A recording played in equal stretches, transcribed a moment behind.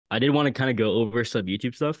I did want to kind of go over some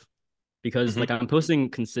YouTube stuff because like Hmm. I'm posting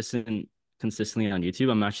consistently on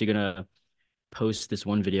YouTube. I'm actually gonna post this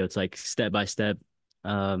one video. It's like step by step,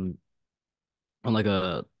 um, on like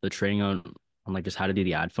the training on like just how to do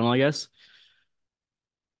the ad funnel, I guess.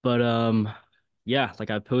 But yeah, like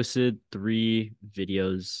I posted 3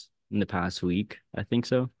 videos in the past week. I think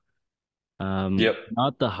so. Yep.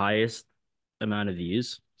 Not the highest amount of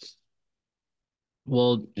views.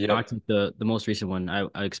 Well, Yep. actually, the most recent one, I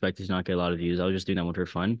expected to not get a lot of views. I was just doing that one for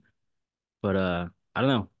fun. But I don't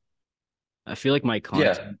know. I feel like my Yeah.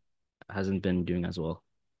 content hasn't been doing as well.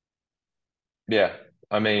 Yeah.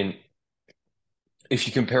 I mean, if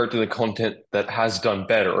you compare it to the content that has done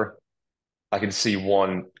better, I can see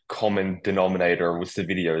one common denominator with the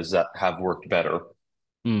videos that have worked better.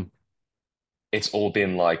 Mm, It's all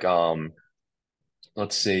been like,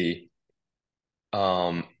 let's see,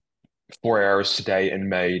 um, 4 hours today and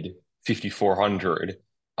made 5,400,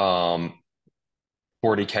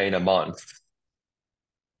 40K in a month,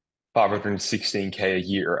 516K a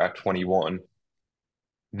year at 21.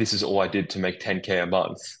 This is all I did to make 10K a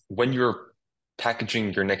month. When you're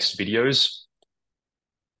packaging your next videos,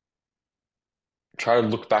 try to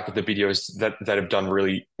look back at the videos that have done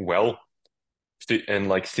really well and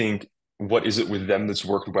like think, what is it with them that's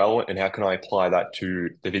worked well and how can I apply that to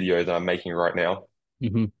the video that I'm making right now?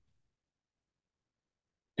 hmm.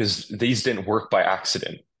 Because these didn't work by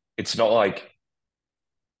accident. It's not like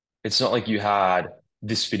it's not like you had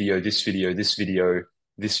this video, this video, this video,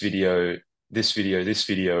 this video, this video, this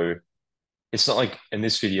video. It's not like in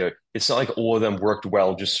this video, it's not like all of them worked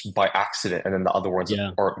well just by accident and then the other ones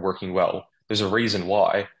Yeah. aren't working well. There's a reason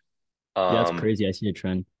why. Yeah, that's Um, crazy. I see a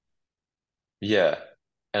trend. yeah.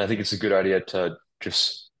 And I think it's a good idea to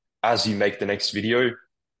just, as you make the next video,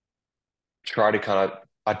 try to kind of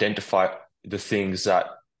identify the things that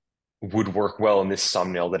would work well in this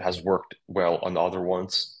thumbnail that has worked well on the other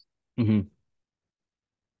ones. Hmm.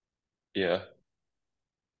 Yeah.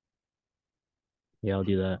 Yeah, I'll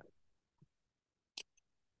do that.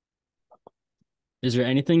 Is there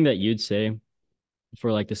anything that you'd say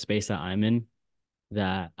for like the space that I'm in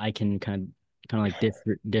that I can kind of like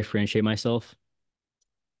differentiate myself?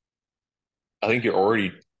 I think you're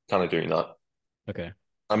already kind of doing that. Okay.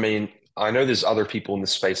 I mean, I know there's other people in the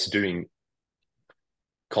space doing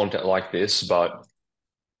content like this, but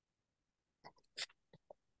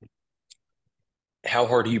how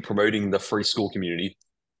hard are you promoting the free school community?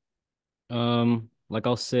 Like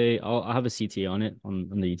I'll say I'll have a CTA on it on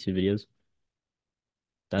the YouTube videos.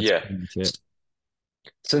 That's Yeah. pretty much it.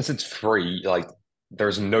 Since it's free, like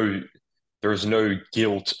there's no there's no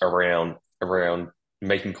guilt around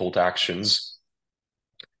making call to actions.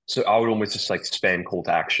 So I would almost just like spam call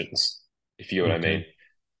to actions, if you know what I Okay. mean.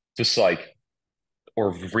 Just like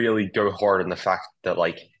or really go hard on the fact that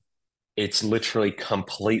like it's literally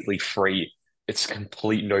completely free. It's a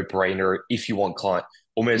complete no-brainer if you want client.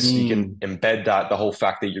 Almost you can Mm. embed that the whole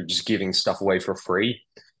fact that you're just giving stuff away for free.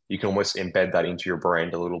 You can almost embed that into your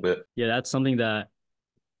brand a little bit. Yeah, that's something that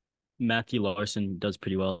Matthew Larson does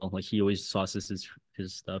pretty well. Like he always sauces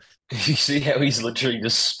his stuff. You see how he's literally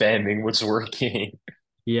just spamming what's working.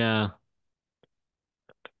 Yeah,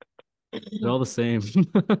 they're all the same.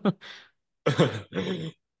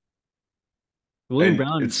 William And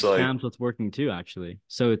Brown it's like, spams what's working too, actually.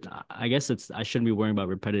 So I guess I shouldn't be worrying about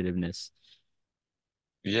repetitiveness.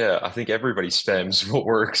 yeah, I think everybody spams what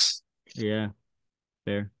works. Yeah,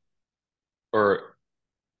 fair. Or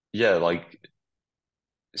yeah, like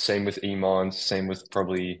same with Iman, same with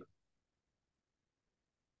probably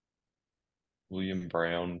William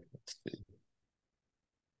Brown. Let's see.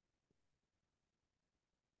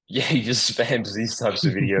 Yeah, he just spams these types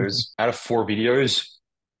of videos. Out of 4 videos,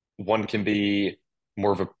 one can be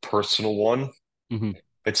more of a personal one, Hmm.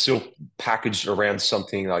 but still packaged around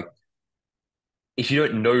something like if you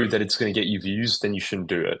don't know that it's going to get you views, then you shouldn't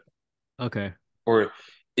do it. Okay. Or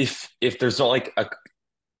if there's not like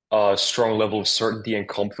a strong level of certainty and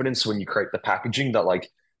confidence when you create the packaging that like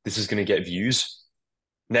this is going to get views.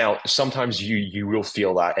 Now, sometimes you will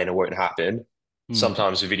feel that and it won't happen. Mm.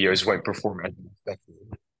 Sometimes the videos won't perform as expected.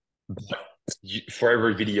 But for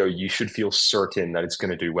every video, you should feel certain that it's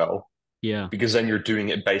going to do well Yeah. because then you're doing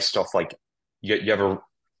it based off like you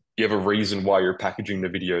have a reason why you're packaging the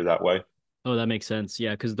video that way. Oh, that makes sense.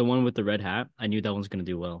 Yeah, because the one with the red hat, I knew that one's gonna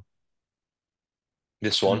do well.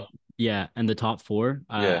 This And one, yeah, and the top four,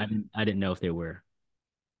 yeah, I didn't know if they were.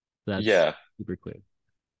 That's yeah, super quick.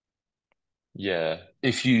 yeah.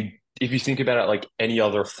 If you think about it like any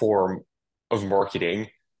other form of marketing,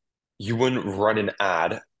 you wouldn't run an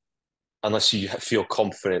ad unless you feel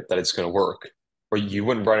confident that it's going to work, or you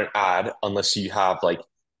wouldn't run an ad unless you have like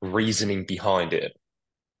reasoning behind it.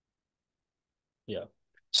 Yeah.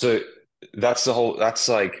 So that's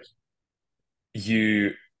like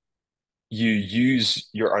you you use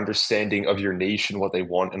your understanding of your niche and what they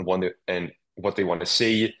want and what they want to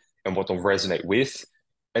see and what they'll resonate with,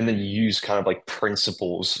 and then you use kind of like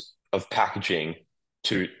principles of packaging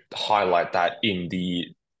to highlight that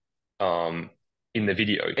um in the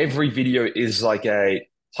video. Every video is like a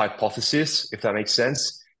hypothesis, if that makes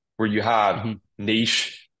sense, where you have Hmm.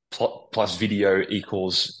 niche plus video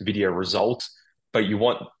equals video result, but you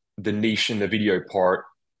want the niche in the video part,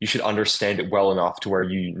 you should understand it well enough to where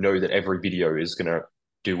you know that every video is going to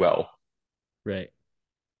do well. Right.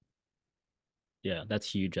 Yeah, that's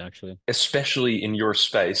huge actually. Especially in your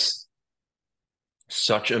space,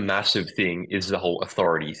 such a massive thing is the whole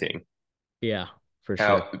authority thing. Yeah, for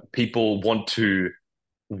How sure. people want to,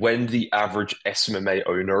 when the average SMMA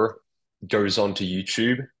owner goes onto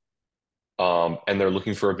YouTube, and they're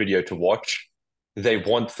looking for a video to watch, they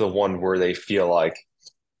want the one where This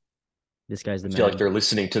guy's the feel like man. they're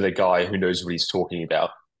listening to the guy who knows what he's talking about.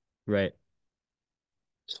 Right.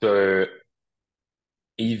 So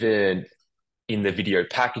even in the video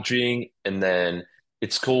packaging, and then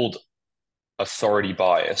it's called authority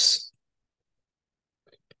bias.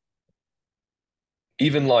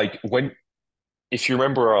 Even like when, if you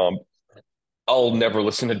remember, I'll never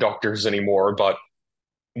listen to doctors anymore, but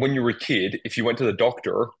when you were a kid, if you went to the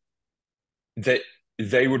doctor, that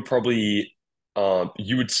they would probably,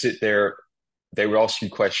 you would sit there, they would ask you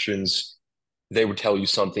questions, they would tell you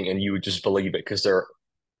something, and you would just believe it because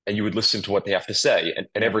and you would listen to what they have to say and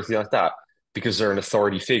Yeah. everything like that because they're an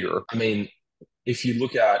authority figure. I mean, if you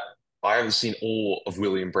look at, I haven't seen all of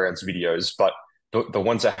William Brown's videos, but the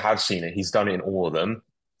ones I have seen it, he's done it in all of them.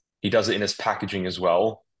 He does it in his packaging as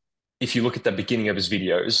well. If you look at the beginning of his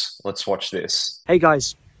videos, let's watch this. Hey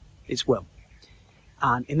guys, it's Will,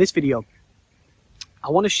 and in this video I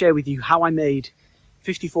want to share with you how I made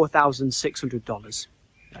 $54,600,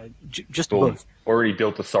 just Boom. above. Already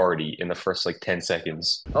built authority in the first like 10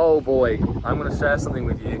 seconds. Oh boy, I'm going to share something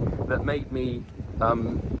with you that made me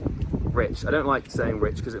rich. I don't like saying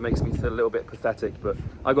rich because it makes me feel a little bit pathetic, but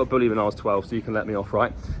I got bullied when I was 12, so you can let me off,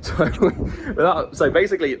 right? So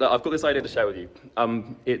basically, I've got this idea to share with you.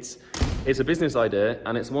 It's a business idea,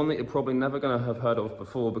 and it's one that you're probably never going to have heard of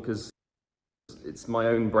before because it's my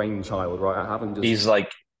own brainchild, right? I haven't just... He's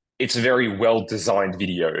like, it's a very well designed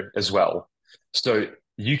video as well. So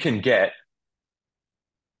you can get,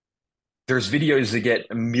 there's videos that get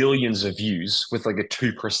millions of views with like a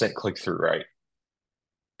 2% click through rate.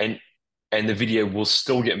 And the video will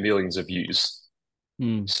still get millions of views.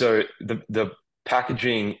 Mm. So the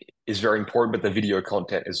packaging is very important, but the video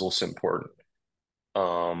content is also important.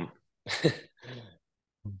 Um,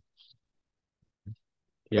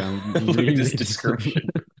 Yeah, I'm look at reading this the description.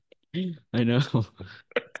 I know.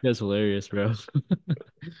 That's hilarious, bro.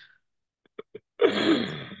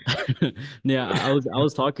 Yeah, I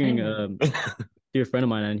was talking to a friend of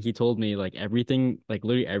mine and he told me like everything, like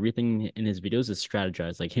literally everything in his videos is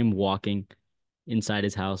strategized. Like him walking inside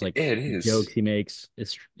his house, like Yeah, it is. jokes he makes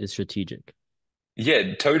is strategic.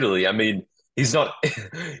 Yeah, totally. I mean, he's not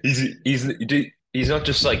he's not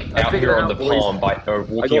just like I out figured here it on the out, boys. palm by or I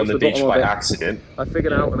walking got on to the the bottom beach of by it. accident. I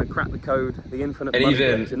figured out and I cracked the code, the infinite And money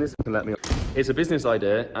even glitch, and this can let me off. It's a business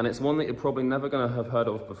idea, and it's one that you're probably never going to have heard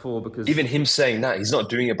of before because even him saying that, he's not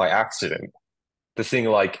doing it by accident. The thing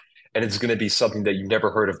like, and it's going to be something that you've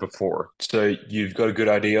never heard of before. So you've got a good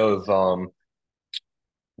idea of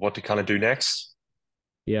what to kind of do next.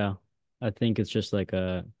 Yeah. I think it's just like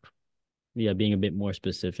yeah, being a bit more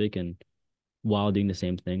specific and while doing the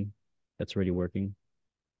same thing. That's already working.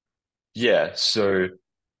 Yeah, so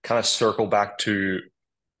kind of circle back to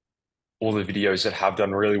all the videos that have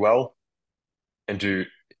done really well and do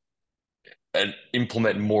and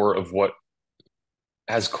implement more of what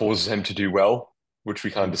has caused him to do well, which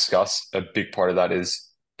we kind of Mm. discuss. A big part of that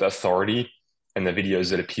is the authority and the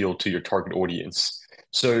videos that appeal to your target audience.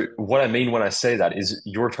 So what I mean when I say that is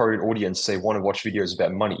your target audience, they want to watch videos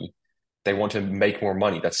about money. They want to make more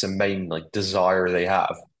money. That's the main like desire they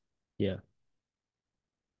have. Yeah.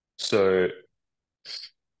 So,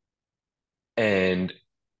 and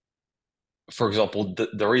for example,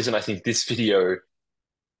 the reason I think this video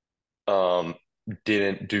um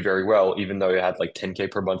didn't do very well, even though it had like 10K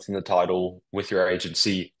per month in the title with your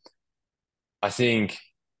agency, I think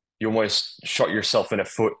you almost shot yourself in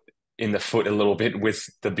the foot a little bit with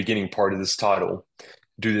the beginning part of this title.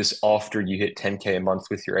 Do this after you hit 10K a month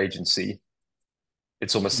with your agency.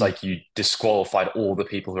 It's almost Mm. like you disqualified all the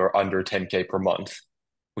people who are under 10K per month,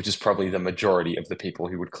 which is probably the majority of the people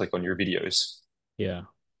who would click on your videos. Yeah.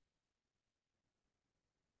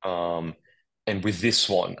 Um, and with this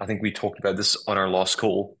one, I think we talked about this on our last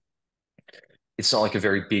call. It's not like a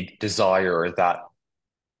very big desire that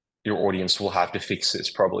your audience will have to fix this,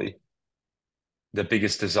 probably. The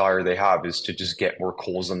biggest desire they have is to just get more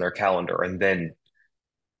calls on their calendar. And then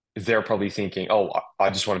they're probably thinking, oh, I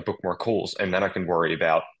just want to book more calls. And then I can worry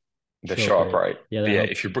about the Show up show up rate. rate. Yeah, But that yeah,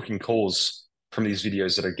 helps. if you're booking calls from these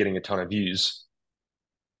videos that are getting a ton of views,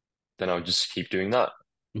 then I would just keep doing that.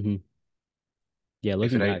 Hmm. Yeah, If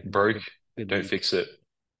looking it back, ain't broke, good don't leads. fix it.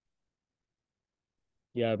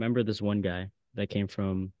 Yeah, I remember this one guy that came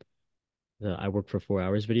from the I work for 4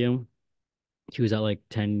 hours video. He was at like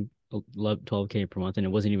 10, 11, 12K per month, and it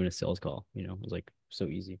wasn't even a sales call. It was like so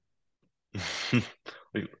easy.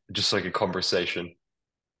 Just like a conversation.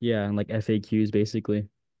 Yeah, and like FAQs basically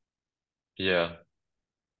Yeah.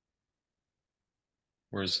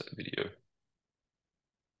 Where's that video?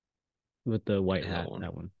 with the white Yeah, that hat, one.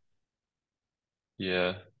 that one.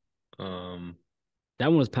 Yeah. Um, That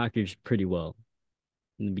one was packaged pretty well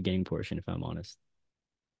in the beginning portion, if I'm honest.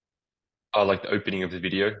 I like the opening of the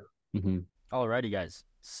video. Hmm. Alrighty, guys.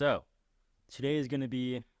 So today is going to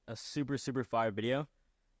be a super fire video.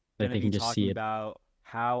 Like Going to they be can just see talking it. about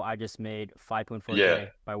how I just made Yeah. 5.4K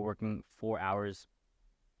by working 4 hours.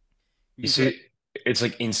 You You can see see, it's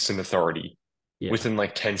like instant authority. Yeah. Within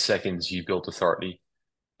like 10 seconds, you build authority.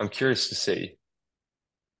 I'm curious to see.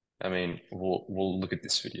 I mean, we'll look at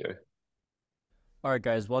this video. Alright,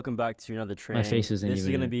 guys. Welcome back to another My training. face isn't This is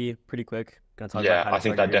even going in to it. be pretty quick. Going to talk about Yeah, how I to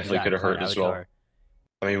think target that your definitely could exact have hurt client as avatar.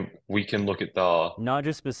 well. I mean, we can look at the. Not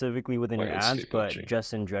just specifically within Wait, your let's ads, keep but watching.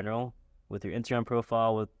 just in general with your Instagram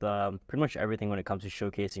profile, with pretty much everything when it comes to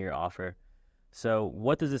showcasing your offer. So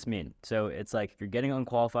what does this mean? So it's like you're getting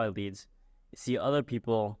unqualified leads. You see other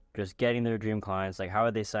people just getting their dream clients. Like how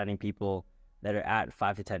are they signing people that are at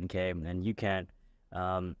 5 to 10K, and you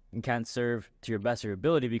can't serve to your best of your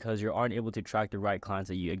ability because you aren't able to attract the right clients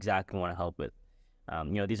that you exactly want to help with.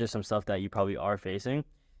 These are some stuff that you probably are facing.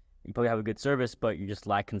 You probably have a good service, but you just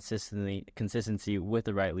lack consistency with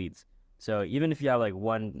the right leads. So even if you have like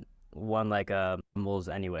one like rules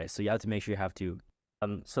anyway, so you have to make sure you have to.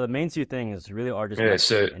 So the main two things really are just Yeah,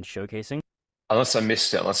 so messaging and showcasing. unless I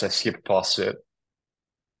missed it, unless I skipped past it,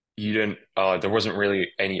 you didn't, there wasn't really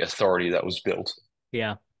any authority that was built.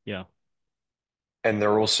 Yeah. Yeah. And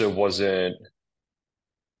there also wasn't,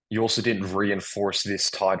 you also didn't reinforce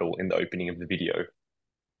this title in the opening of the video.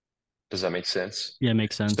 Does that make sense? Yeah, it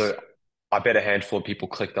makes sense. So I bet a handful of people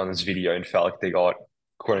clicked on this video and felt like they got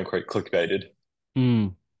quote unquote clickbaited.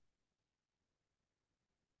 Mm.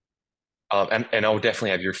 And I will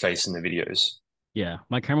definitely have your face in the videos. Yeah.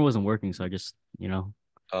 My camera wasn't working, so I just,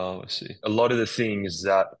 Let's see. A lot of the things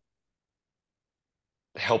that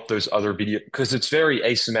help those other video, because it's very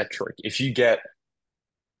asymmetric. If you get,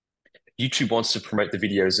 YouTube wants to promote the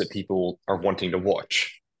videos that people are wanting to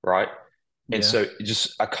watch, right? And yeah. so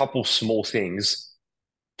just a couple small things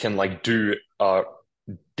can like do a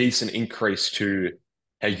decent increase to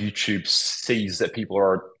how YouTube sees that people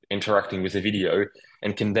are interacting with the video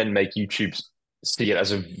and can then make YouTube see it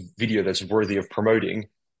as a video that's worthy of promoting.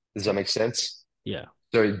 Does that make sense? Yeah.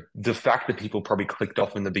 So the fact that people probably clicked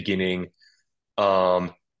off in the beginning,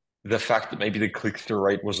 um, the fact that maybe the click-through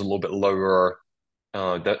rate was a little bit lower,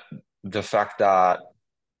 that the fact that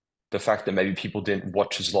maybe people didn't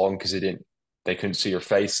watch as long because they couldn't see your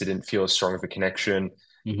face, they didn't feel as strong of a connection,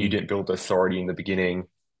 you Hmm. didn't build authority in the beginning.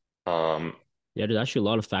 Yeah, there's actually a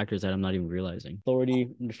lot of factors that I'm not even realizing. Authority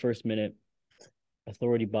in the first minute,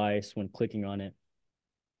 authority bias when clicking on it,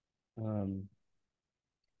 um,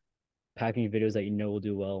 packing videos that you know will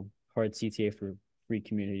do well, hard CTA for free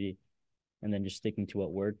community, and then just sticking to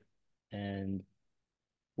what worked and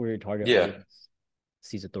where your target Yeah, audience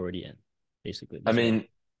sees authority in, basically. I That's what I mean,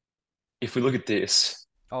 if we look at this,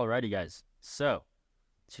 Alrighty, guys. So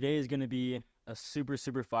today is going to be a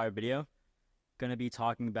super fire video. Going to be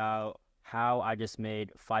talking about how I just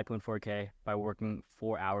made 5.4K by working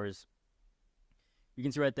 4 hours. You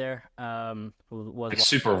can see right there. it's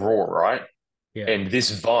super raw, right? Yeah. And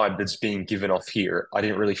this vibe that's being given off here, I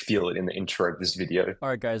didn't really feel it in the intro of this video. All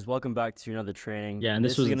right, guys. Welcome back to another training. Yeah, and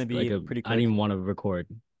this This is was going to like be pretty I quick. didn't even want to record.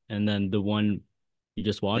 And then the one you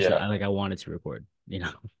just watched, Yeah, I wanted to record.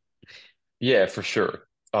 yeah, for sure.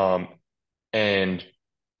 And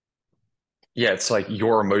yeah, it's like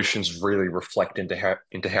your emotions really reflect into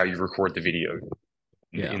how you record the video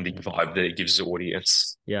Yeah. in the vibe that it gives the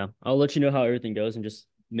audience. Yeah. I'll let you know how everything goes and just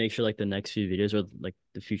make sure like the next few videos or like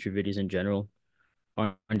the future videos in general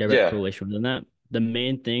are in direct Yeah, correlation with that. The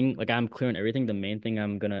main thing, like I'm clear on everything. The main thing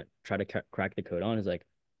I'm gonna try to crack the code on is like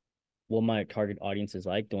what my target audience is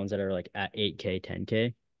like, the ones that are like at 8K,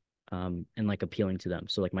 10K. and like appealing to them.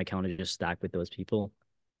 So like my account is just stacked with those people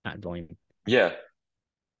at volume. Yeah.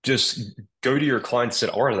 Just go to your clients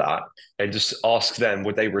that are that and just ask them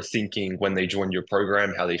what they were thinking when they joined your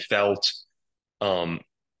program, how they felt, um,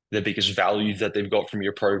 the biggest value that they've got from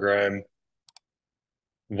your program,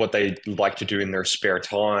 what they like to do in their spare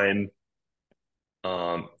time,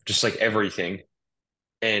 just like everything.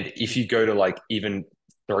 And if you go to like even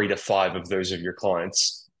 3 to 5 of those of your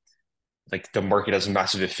clients, like the market has a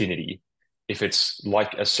massive affinity. If it's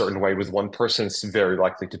like a certain way with one person, it's very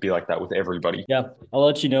likely to be like that with everybody. Yeah, I'll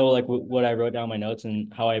let you know like what I wrote down in my notes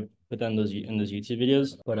and how I put them in those YouTube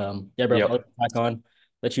videos. But yeah, bro, I'll Yep. get back on.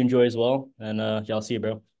 Let you enjoy as well. And yeah, I'll see you,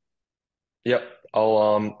 bro. Yep.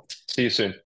 I'll see you soon.